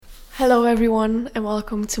Hello everyone and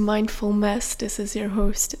welcome to Mindful Mess. This is your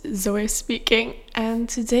host Zoe speaking, and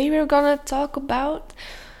today we're gonna talk about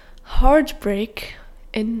heartbreak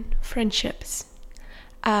in friendships.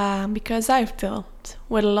 Because I've dealt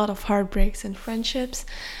with a lot of heartbreaks in friendships.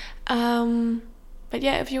 But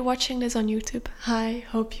yeah, if you're watching this on YouTube, hi,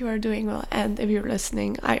 hope you are doing well. And if you're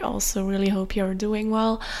listening, I also really hope you're doing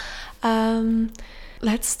well.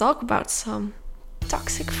 Let's talk about some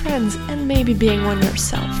toxic friends and maybe being one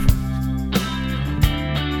yourself.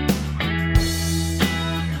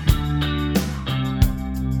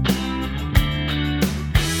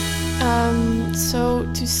 So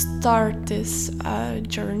to start this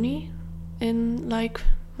journey in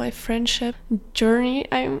my friendship journey,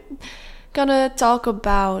 I'm gonna talk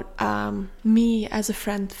about me as a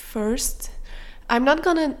friend first. I'm not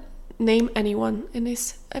gonna name anyone in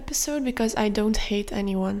this episode because I don't hate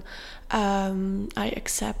anyone. I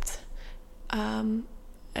accept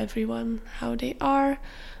everyone how they are,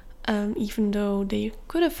 even though they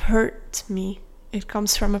could have hurt me. It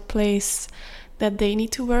comes from a place that they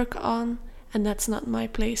need to work on, and that's not my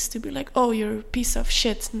place to be like, oh, you're a piece of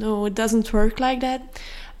shit. No, it doesn't work like that.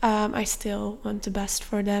 I still want the best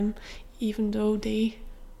for them, even though they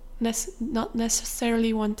not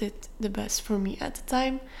necessarily wanted the best for me at the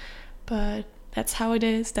time. But that's how it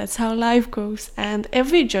is, that's how life goes. And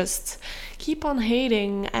if we just keep on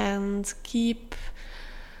hating and keep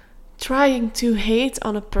trying to hate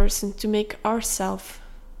on a person to make ourselves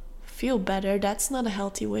feel better, that's not a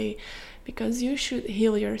healthy way. Because you should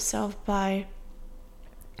heal yourself by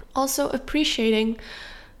also appreciating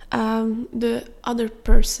the other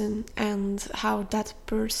person and how that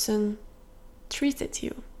person treated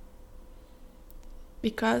you.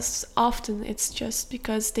 Because often it's just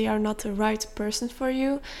because they are not the right person for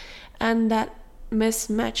you, and that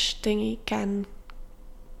mismatch thingy can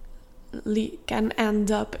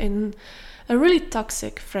end up in a really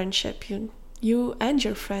toxic friendship you and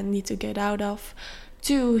your friend need to get out of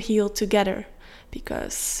to heal together,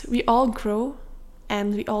 because we all grow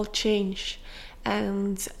and we all change,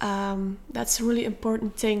 and that's a really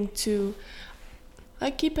important thing to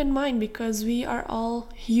keep in mind, because we are all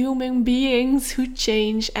human beings who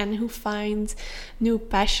change and who find new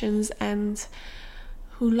passions and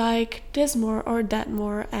who like this more or that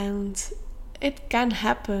more. And it can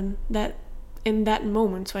happen that in that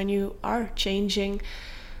moment when you are changing,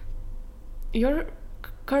 your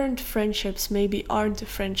current friendships maybe aren't the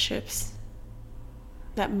friendships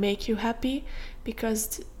that make you happy,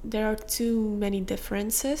 because there are too many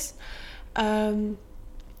differences, and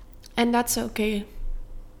that's okay.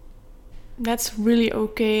 That's really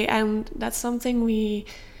okay, and that's something we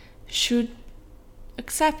should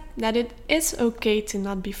accept, that it is okay to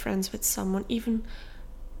not be friends with someone, even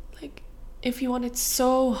if you want it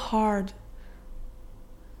so hard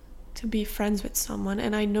to be friends with someone.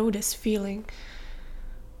 And I know this feeling.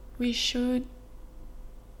 We should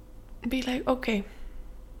be like, okay,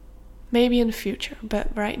 maybe in the future,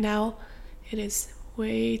 but right now it is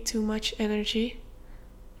way too much energy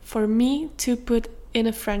for me to put in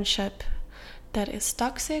a friendship that is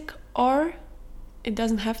toxic, or it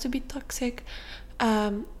doesn't have to be toxic,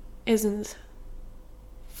 isn't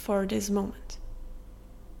for this moment.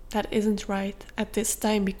 That isn't right at this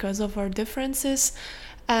time because of our differences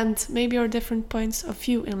and maybe our different points of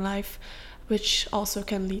view in life, which also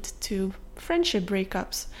can lead to friendship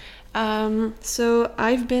breakups. So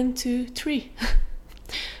I've been to 3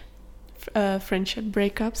 friendship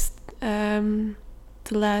breakups the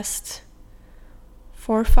last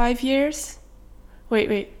 4 or 5 years.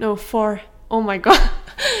 No, 4. Oh my god.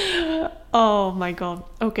 Oh my god.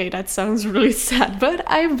 Okay, that sounds really sad, but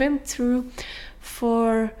I've been through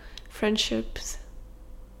 4 friendships,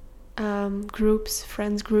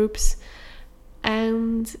 friends groups,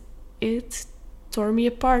 and it tore me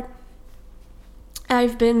apart.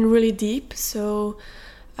 I've been really deep, so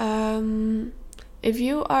if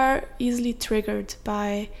you are easily triggered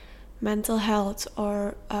by mental health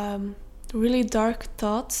or really dark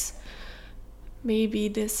thoughts, maybe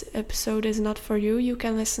this episode is not for you. You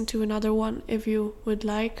can listen to another one if you would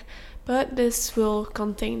like, but this will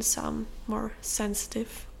contain some more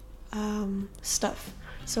sensitive stuff.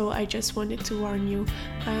 So I just wanted to warn you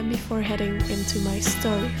before heading into my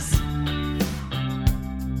stories.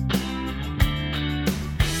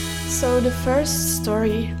 So the first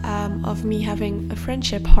story of me having a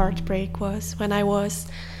friendship heartbreak was when I was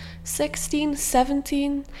 16,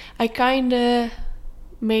 17. I kinda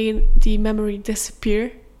made the memory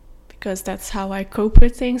disappear because that's how I cope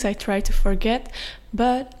with things. I try to forget,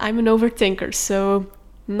 but I'm an overthinker, so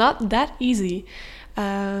not that easy.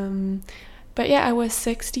 But yeah, I was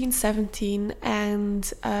 16, 17,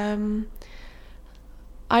 and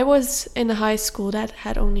I was in a high school that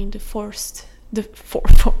had only the first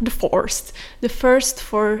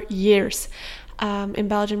 4 years. In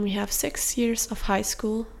Belgium, we have 6 years of high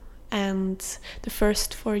school, and the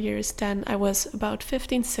first 4 years, then I was about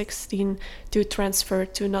 15, 16 to transfer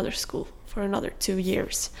to another school for another 2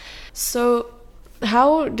 years. So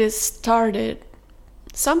how this started,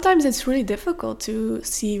 sometimes it's really difficult to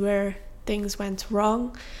see where things went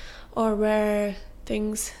wrong or where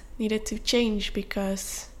things needed to change,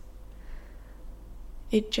 because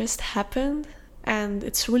it just happened, and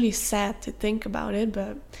it's really sad to think about it,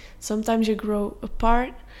 but sometimes you grow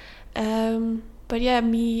apart. But yeah,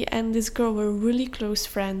 me and this girl were really close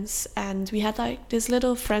friends, and we had like this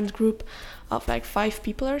little friend group of like 5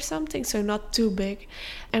 people or something, so not too big.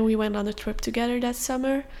 And we went on a trip together that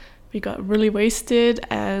summer. We got really wasted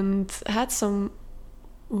and had some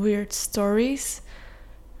weird stories,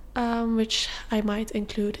 which I might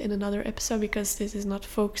include in another episode, because this is not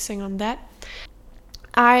focusing on that.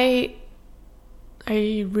 I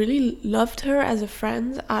really loved her as a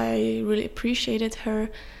friend. I really appreciated her.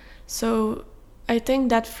 So I think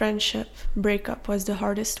that friendship breakup was the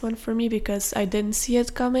hardest one for me, because I didn't see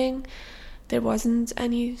it coming. There wasn't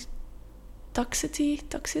any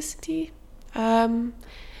toxicity.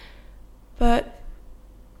 But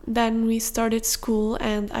then we started school,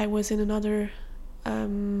 and I was in another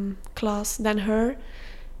class than her,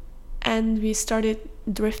 and we started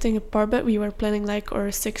drifting apart. But we were planning like our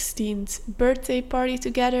 16th birthday party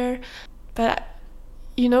together. But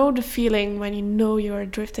you know the feeling when you know you are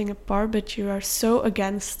drifting apart, but you are so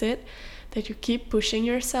against it that you keep pushing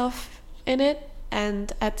yourself in it,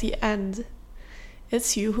 and at the end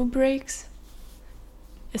it's you who breaks,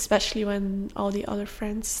 especially when all the other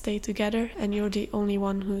friends stay together and you're the only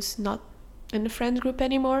one who's not in the friend group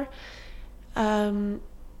anymore.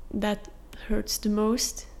 That hurts the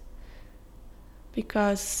most,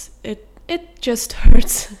 because it just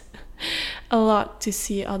hurts a lot to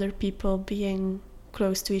see other people being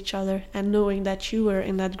close to each other and knowing that you were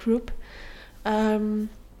in that group.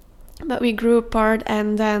 But we grew apart,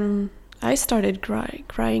 and then I started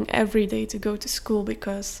crying every day to go to school,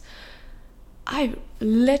 because I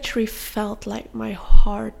literally felt like my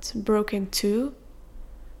heart broke in two.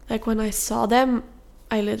 Like when I saw them,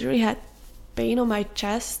 I literally had pain on my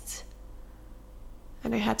chest,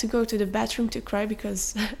 and I had to go to the bathroom to cry,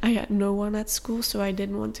 because I had no one at school, so I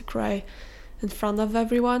didn't want to cry in front of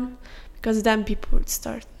everyone, because then people would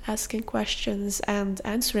start asking questions and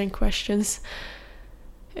answering questions.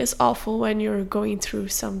 It's awful when you're going through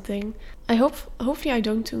something. Hopefully I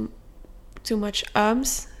don't do too much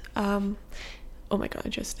oh my god, I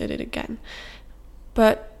just did it again.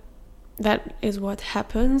 But that is what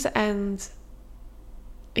happens. And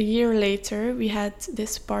a year later, we had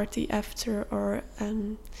this party after our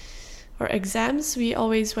exams. We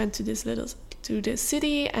always went to the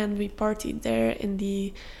city, and we partied there in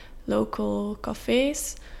the local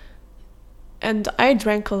cafes. And I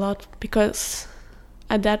drank a lot, because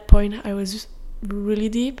at that point I was really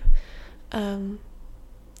deep.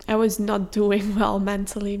 I was not doing well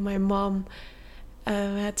mentally. My mom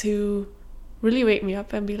had to really wake me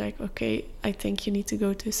up and be like, okay, I think you need to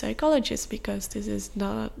go to a psychologist, because this is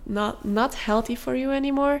not healthy for you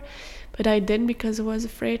anymore. But I didn't, because I was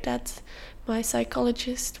afraid that my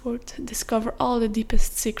psychologist would discover all the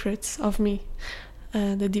deepest secrets of me,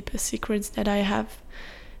 the deepest secrets that I have.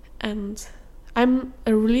 And I'm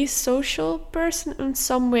a really social person in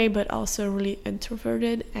some way, but also really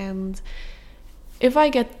introverted. And if I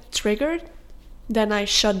get triggered, then I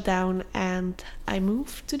shut down and I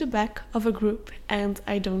move to the back of a group and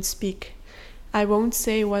I don't speak. I won't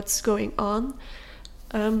say what's going on.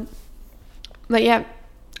 But yeah,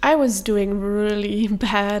 I was doing really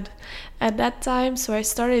bad at that time, so I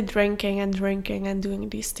started drinking and doing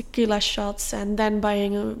these tequila shots, and then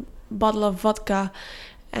buying a bottle of vodka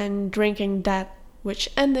and drinking that, which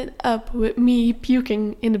ended up with me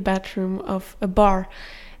puking in the bathroom of a bar,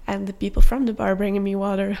 and the people from the bar bringing me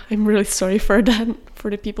water. I'm really sorry for that, for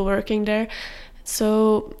the people working there.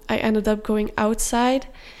 So I ended up going outside,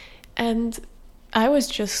 and I was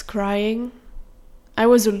just crying. I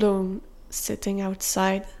was alone sitting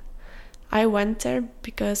outside. I went there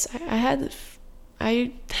because I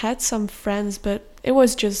had some friends, but it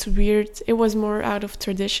was just weird. It was more out of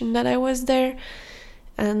tradition that I was there,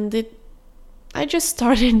 and it I just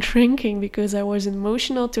started drinking because I was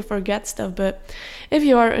emotional to forget stuff. But if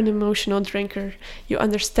you are an emotional drinker, you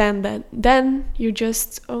understand that then you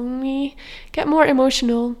just only get more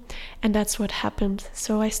emotional, and that's what happened.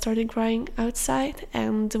 So I started crying outside,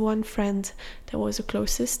 and the one friend that was the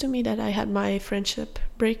closest to me, that I had my friendship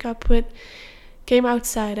breakup with, came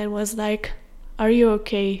outside and was like, "Are you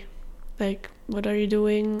okay? Like, what are you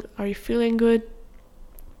doing? Are you feeling good?"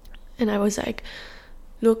 And I was like,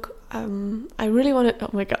 "Look, I really want to," oh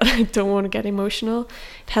my god, I don't want to get emotional.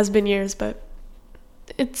 It has been years, but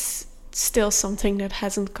it's still something that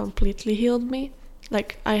hasn't completely healed me.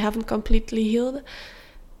 Like, I haven't completely healed.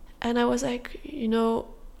 And I was like,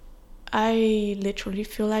 I literally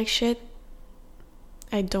feel like shit.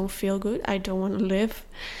 I don't feel good. I don't want to live.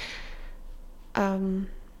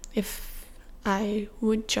 If I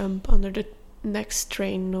would jump under the next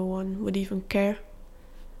train, no one would even care.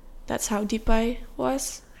 That's how deep I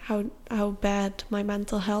was, how bad my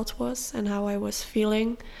mental health was, and how I was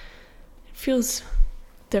feeling. It feels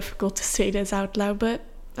difficult to say this out loud, but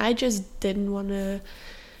I just didn't want to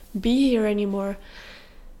be here anymore.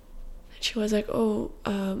 And she was like, "Oh,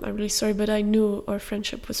 I'm really sorry, but I knew our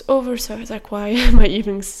friendship was over." So I was like, why am I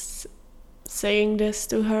even saying this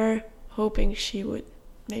to her? Hoping she would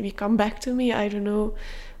maybe come back to me, I don't know,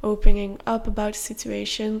 opening up about the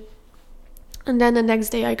situation. And then the next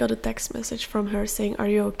day I got a text message from her saying, "Are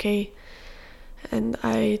you okay?" And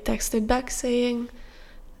I texted back saying,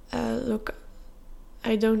 "Look,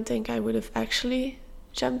 I don't think I would have actually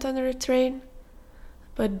jumped under a train,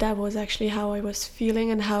 but that was actually how I was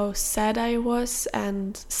feeling and how sad I was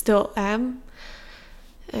and still am."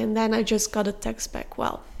 And then I just got a text back,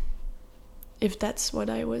 "Well, if that's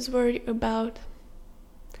what I was worried about."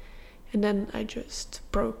 And then I just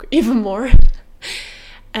broke even more.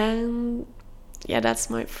 And yeah, that's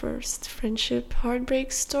my first friendship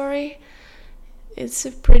heartbreak story. It's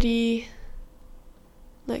a pretty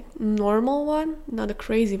normal one, not a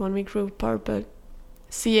crazy one. We grew apart, but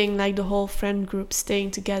seeing the whole friend group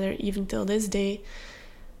staying together even till this day,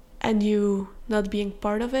 and you not being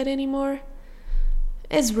part of it anymore,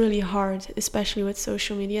 is really hard, especially with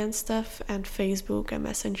social media and stuff, and Facebook and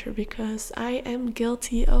Messenger, because I am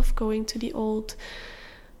guilty of going to the old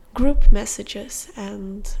group messages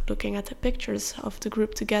and looking at the pictures of the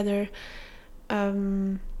group together,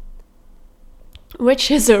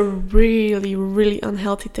 which is a really, really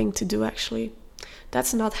unhealthy thing to do, actually.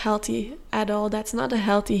 That's not healthy at all. That's not a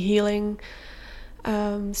healthy healing.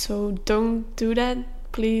 So don't do that,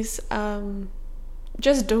 please.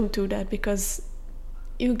 Just don't do that, because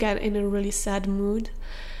you get in a really sad mood.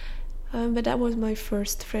 But that was my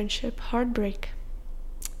first friendship heartbreak.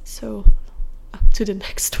 So up to the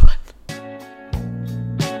next one.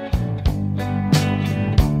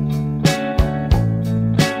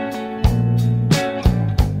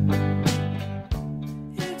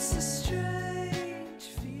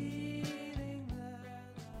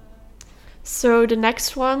 So the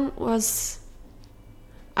next one was,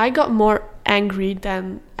 I got more angry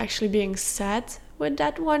than actually being sad with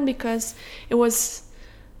that one, because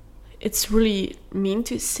it's really mean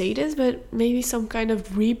to say this, but maybe some kind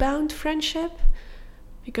of rebound friendship,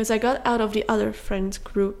 because I got out of the other friend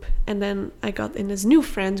group and then I got in this new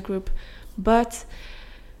friend group, but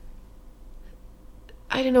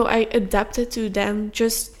I don't know, I adapted to them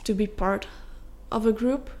just to be part of a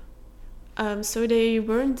group. So they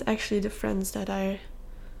weren't actually the friends that I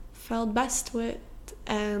felt best with,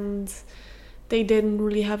 and they didn't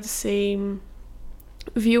really have the same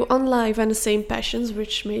view on life and the same passions,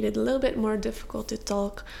 which made it a little bit more difficult to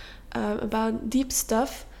talk about deep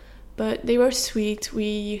stuff. But they were sweet.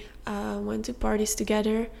 We went to parties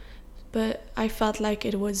together, but I felt like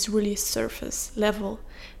it was really surface level,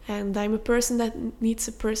 and I'm a person that needs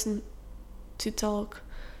a person to talk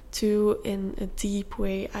to in a deep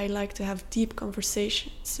way. I like to have deep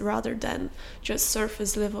conversations rather than just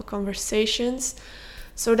surface level conversations.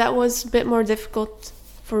 So that was a bit more difficult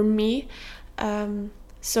for me.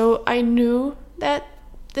 So I knew that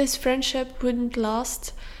this friendship wouldn't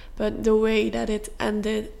last, but the way that it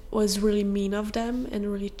ended was really mean of them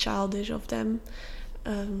and really childish of them.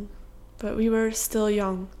 But we were still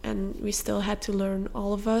young and we still had to learn,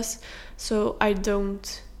 all of us. So I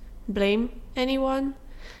don't blame anyone.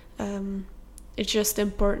 It's just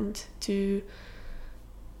important to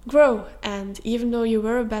grow. And even though you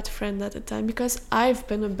were a bad friend at the time, because I've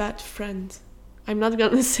been a bad friend, I'm not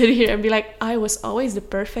gonna sit here and be like, I was always the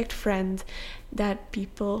perfect friend that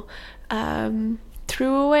people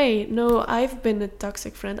threw away. No, I've been a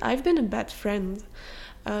toxic friend. I've been a bad friend.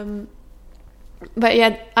 But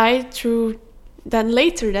yet then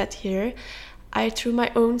later that year, I threw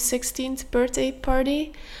my own 16th birthday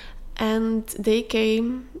party, and they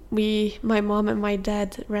came. My mom and my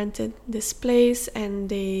dad rented this place, and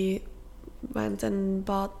they went and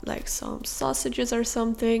bought like some sausages or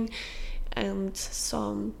something, and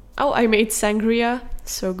I made sangria,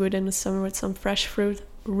 so good in the summer with some fresh fruit.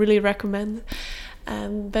 Really recommend.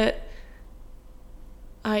 But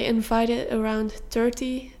I invited around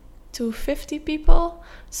 30 to 50 people,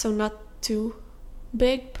 so not too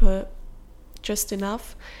big, but just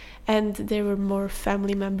enough. And they were more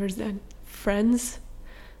family members than friends,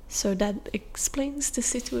 so that explains the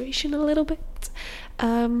situation a little bit.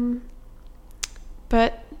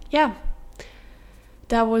 But yeah,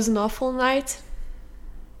 that was an awful night,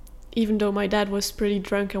 even though my dad was pretty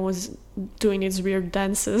drunk and was doing his weird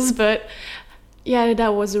dances. But yeah,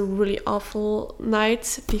 that was a really awful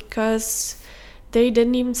night because they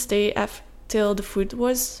didn't even stay till the food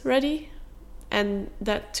was ready. And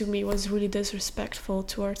that to me was really disrespectful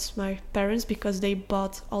towards my parents, because they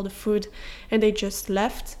bought all the food and they just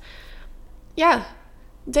left. Yeah,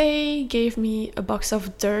 they gave me a box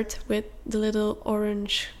of dirt with the little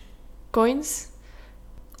orange coins,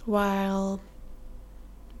 while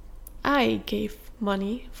I gave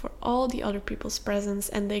money for all the other people's presents,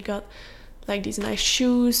 and they got like these nice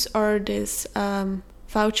shoes, or this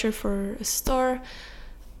voucher for a store,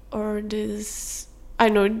 or this, I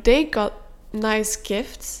know, they got nice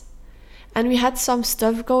gifts. And we had some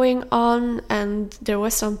stuff going on, and there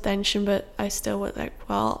was some tension, but I still was like,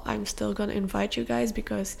 well, I'm still gonna invite you guys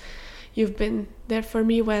because you've been there for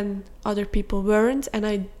me when other people weren't, and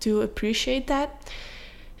I do appreciate that.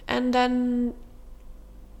 And then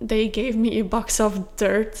they gave me a box of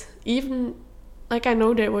dirt. Even, like, I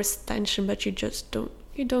know there was tension, but you just don't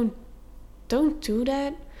do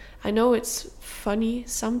that. I know it's funny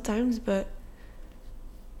sometimes, but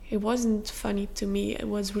it wasn't funny to me. It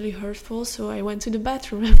was really hurtful, so I went to the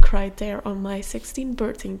bathroom and cried there on my 16th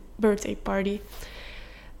birthday party.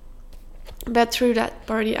 But through that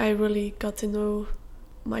party, I really got to know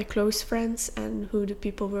my close friends and who the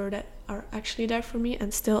people were that are actually there for me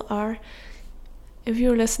and still are. If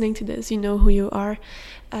you're listening to this, you know who you are.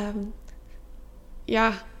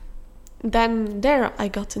 Then there I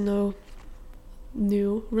got to know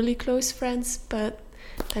new, really close friends, but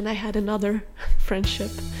then I had another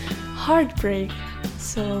friendship heartbreak.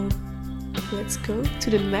 So let's go to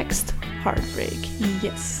the next heartbreak.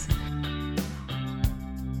 Yes.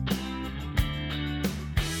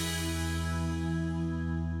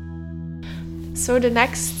 So the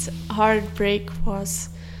next heartbreak was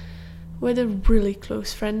with a really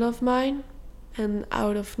close friend of mine, and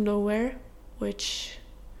out of nowhere, which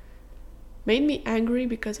made me angry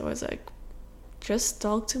because I was like, just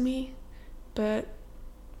talk to me. But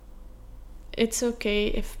it's okay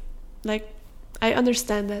if, like, I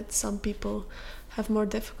understand that some people have more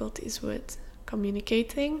difficulties with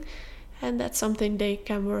communicating, and that's something they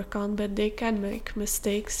can work on, but they can make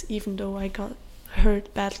mistakes, even though I got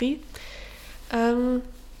hurt badly.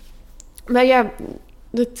 But yeah,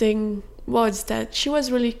 the thing was that she was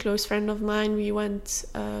a really close friend of mine. We went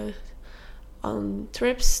on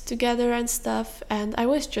trips together and stuff, and I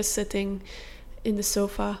was just sitting in the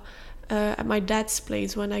sofa at my dad's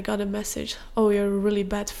place when I got a message, "Oh, you're a really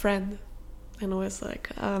bad friend." And I was like,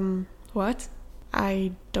 what?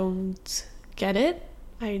 I don't get it.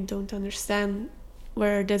 I don't understand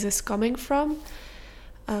where this is coming from.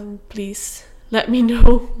 Please let me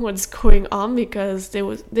know what's going on, because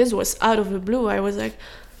this was out of the blue. I was like,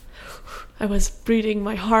 I was breathing,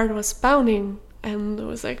 my heart was pounding, and I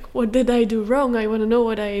was like, what did I do wrong? I want to know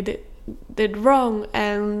what I did wrong.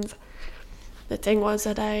 And the thing was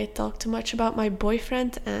that I talked too much about my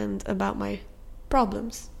boyfriend and about my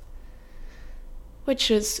problems, which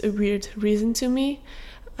is a weird reason to me.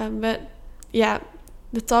 But yeah,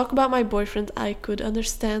 the talk about my boyfriend I could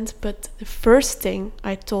understand, but the first thing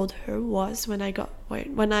I told her was when I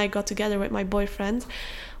got together with my boyfriend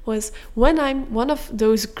was, when I'm one of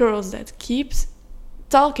those girls that keeps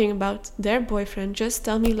talking about their boyfriend, just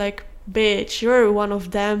tell me, like, bitch, you're one of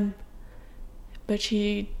them. But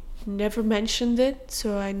she never mentioned it,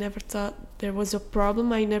 so I never thought there was a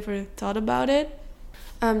problem. I never thought about it.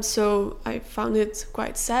 So I found it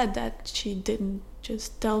quite sad that she didn't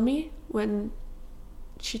just tell me, when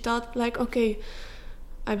she thought, like, okay,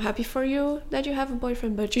 I'm happy for you that you have a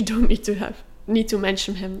boyfriend, but you don't need to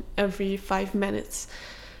mention him every 5 minutes.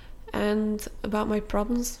 And about my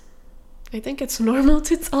problems, I think it's normal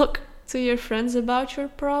to talk to your friends about your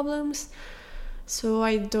problems. So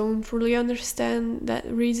I don't really understand that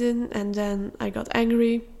reason. And then I got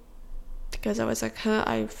angry because I was like,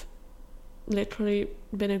 literally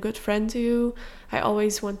been a good friend to you. I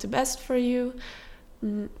always want the best for you.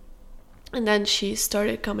 And then she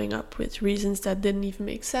started coming up with reasons that didn't even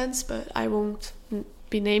make sense, but I won't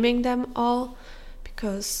be naming them all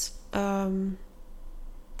because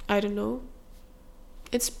I don't know.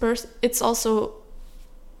 It's also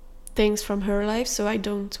things from her life, so I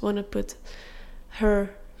don't want to put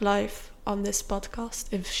her life on this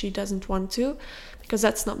podcast if she doesn't want to, because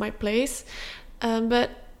that's not my place. But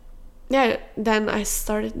yeah, then I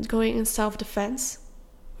started going in self-defense,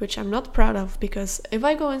 which I'm not proud of, because if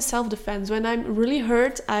I go in self-defense, when I'm really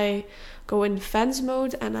hurt, I go in defense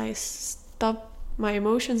mode and I stop my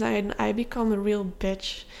emotions and I become a real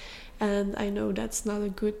bitch. And I know that's not a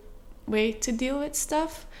good way to deal with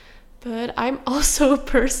stuff, but I'm also a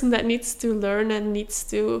person that needs to learn and needs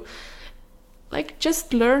to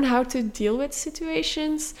just learn how to deal with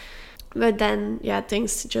situations. But then, yeah,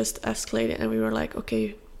 things just escalated and we were like,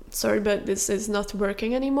 okay, sorry, but this is not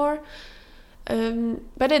working anymore.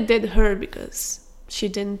 But it did hurt because she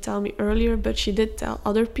didn't tell me earlier, but she did tell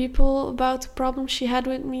other people about the problem she had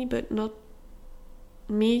with me, but not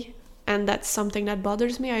me. And that's something that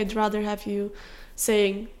bothers me. I'd rather have you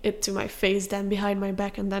saying it to my face than behind my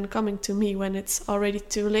back and then coming to me when it's already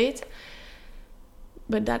too late.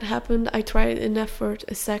 But that happened. I tried an effort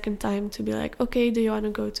a second time to be like, okay, do you want to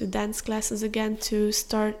go to dance classes again to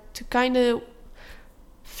start to kind of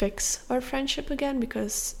fix our friendship again,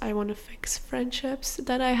 because I want to fix friendships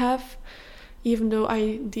that I have, even though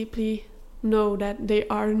I deeply know that they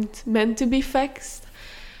aren't meant to be fixed.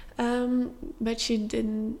 But she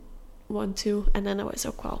didn't want to, and then I was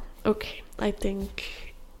like, well, okay, I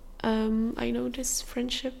think I know this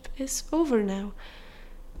friendship is over now.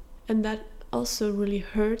 And that also really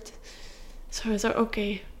hurt. So I was like,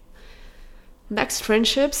 okay, next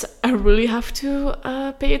friendships, I really have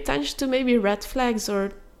to pay attention to maybe red flags,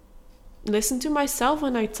 or listen to myself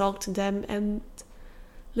when I talk to them and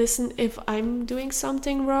listen if I'm doing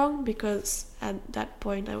something wrong, because at that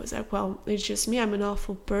point I was like, well, it's just me, I'm an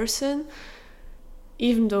awful person.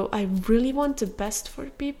 Even though I really want the best for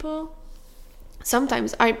people,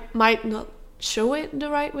 sometimes I might not show it the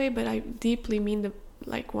right way, but I deeply mean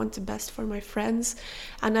want the best for my friends,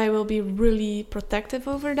 and I will be really protective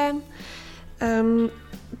over them.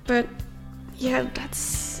 But yeah,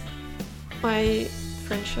 that's my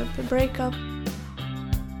friendship breakup.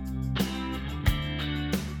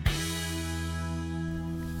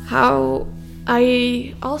 How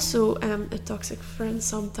I also am a toxic friend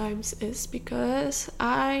sometimes is because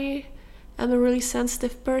I am a really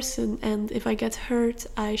sensitive person, and if I get hurt,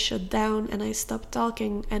 I shut down and I stop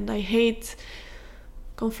talking, and I hate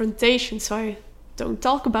confrontation, so I don't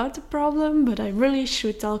talk about the problem, but I really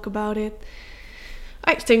should talk about it.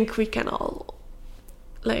 I think we can all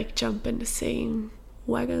jump in the same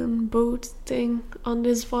wagon boat thing on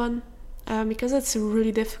this one, because it's a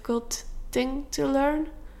really difficult thing to learn.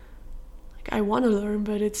 I want to learn,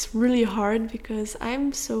 but it's really hard because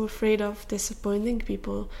I'm so afraid of disappointing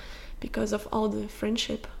people because of all the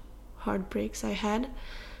friendship heartbreaks I had.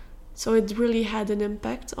 So it really had an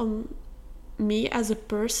impact on me as a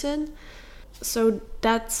person. So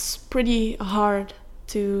that's pretty hard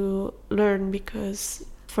to learn because,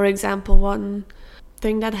 for example, one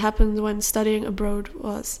thing that happened when studying abroad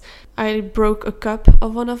was I broke a cup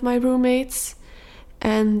of one of my roommates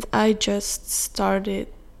and I just started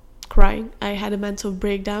crying. I had a mental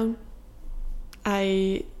breakdown.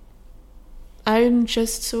 I'm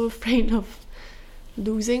just so afraid of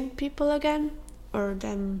losing people again, or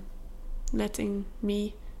them letting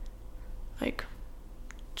me,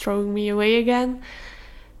 throwing me away again,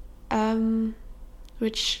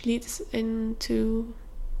 which leads into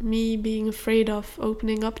me being afraid of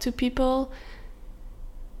opening up to people,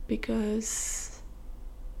 because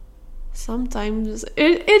sometimes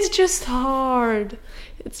it's just hard.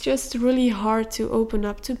 It's just really hard to open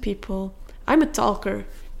up to people. I'm a talker.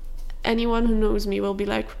 Anyone who knows me will be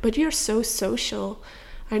like, but you're so social.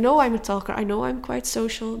 I know I'm a talker. I know I'm quite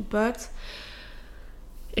social, but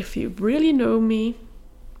if you really know me,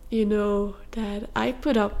 you know that I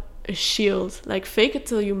put up a shield. Fake it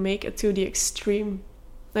till you make it to the extreme.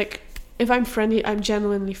 If I'm friendly, I'm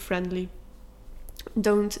genuinely friendly.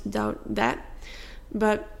 Don't doubt that.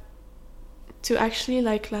 But to actually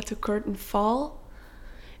let the curtain fall,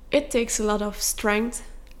 it takes a lot of strength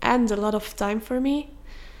and a lot of time for me.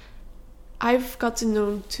 I've got to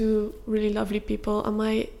know two really lovely people on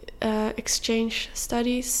my exchange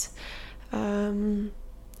studies,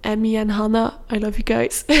 Emmy and Hannah. I love you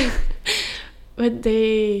guys. But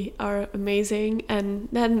they are amazing, and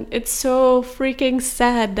then it's so freaking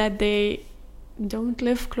sad that they don't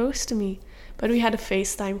live close to me. But we had a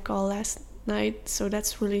FaceTime call night, so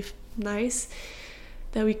that's really nice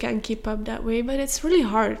that we can keep up that way. But it's really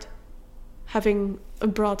hard having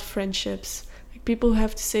abroad friendships, like people who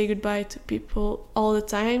have to say goodbye to people all the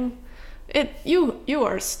time. You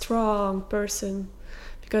are a strong person,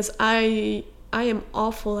 because I am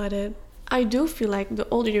awful at it. I do feel like the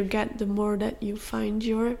older you get, the more that you find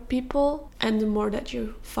your people and the more that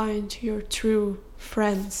you find your true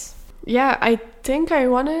friends. Yeah, I think I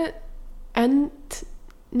want to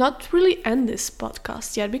not really end this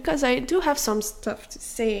podcast yet, because I do have some stuff to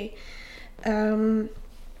say.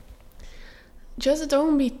 Just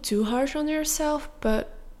don't be too harsh on yourself,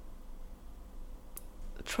 but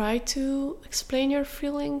try to explain your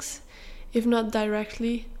feelings, if not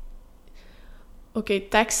directly. Okay,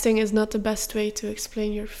 texting is not the best way to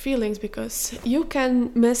explain your feelings, because you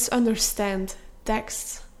can misunderstand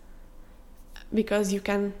texts, because you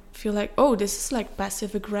can feel like, oh, this is like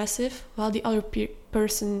passive aggressive, while the other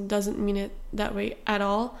person doesn't mean it that way at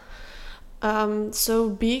all. So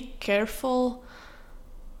be careful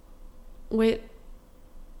with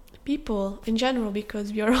people in general,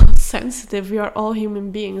 because we are all sensitive, we are all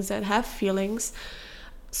human beings that have feelings.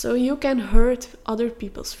 So you can hurt other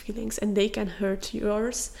people's feelings and they can hurt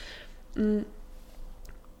yours.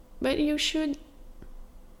 But you should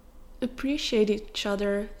appreciate each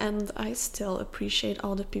other, and I still appreciate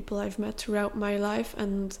all the people I've met throughout my life,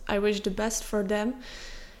 and I wish the best for them.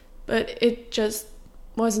 But it just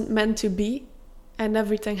wasn't meant to be, and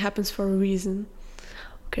everything happens for a reason.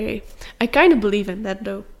 Okay, I kind of believe in that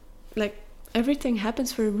though. Like, everything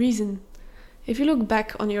happens for a reason. If you look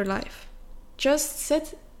back on your life, just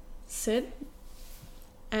sit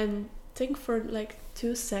and think for like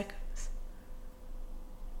 2 seconds.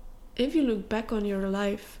 If you look back on your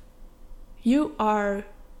life, you are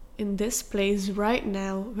in this place right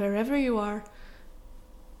now, wherever you are,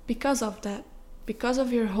 because of that. Because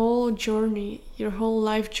of your whole journey, your whole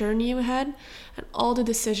life journey you had, and all the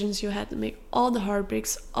decisions you had to make, all the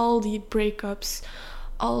heartbreaks, all the breakups,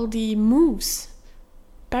 all the moves,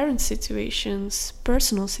 parent situations,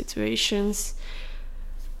 personal situations,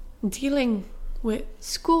 dealing with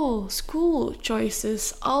school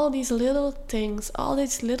choices, all these little things, all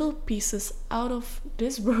these little pieces out of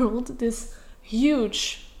this world, this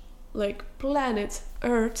huge like planet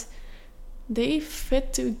Earth, they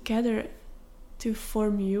fit together to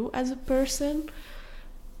form you as a person.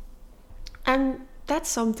 And that's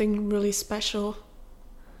something really special.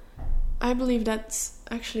 I believe that's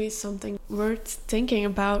actually something worth thinking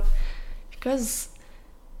about, because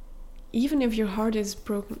even if your heart is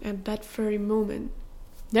broken at that very moment,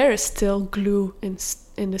 there is still glue in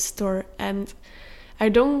the store, and I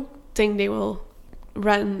don't think they will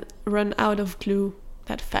run out of glue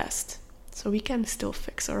that fast. So we can still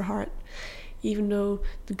fix our heart, even though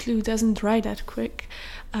the glue doesn't dry that quick.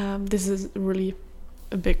 This is really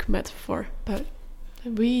a big metaphor, but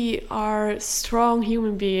we are strong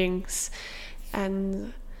human beings,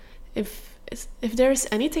 and if there's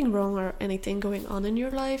anything wrong or anything going on in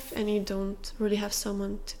your life and you don't really have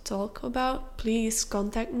someone to talk about, please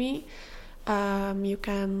contact me. You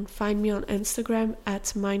can find me on Instagram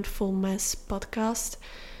at Mindful Mess Podcast,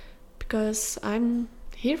 because I'm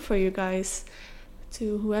here for you guys.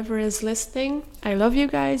 To whoever is listening, I love you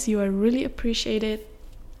guys. You are really appreciated.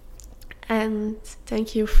 And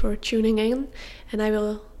thank you for tuning in. And I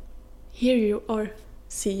will hear you or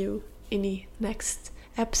see you in the next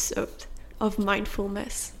episode of Mindful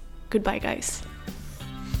Mess. Goodbye, guys.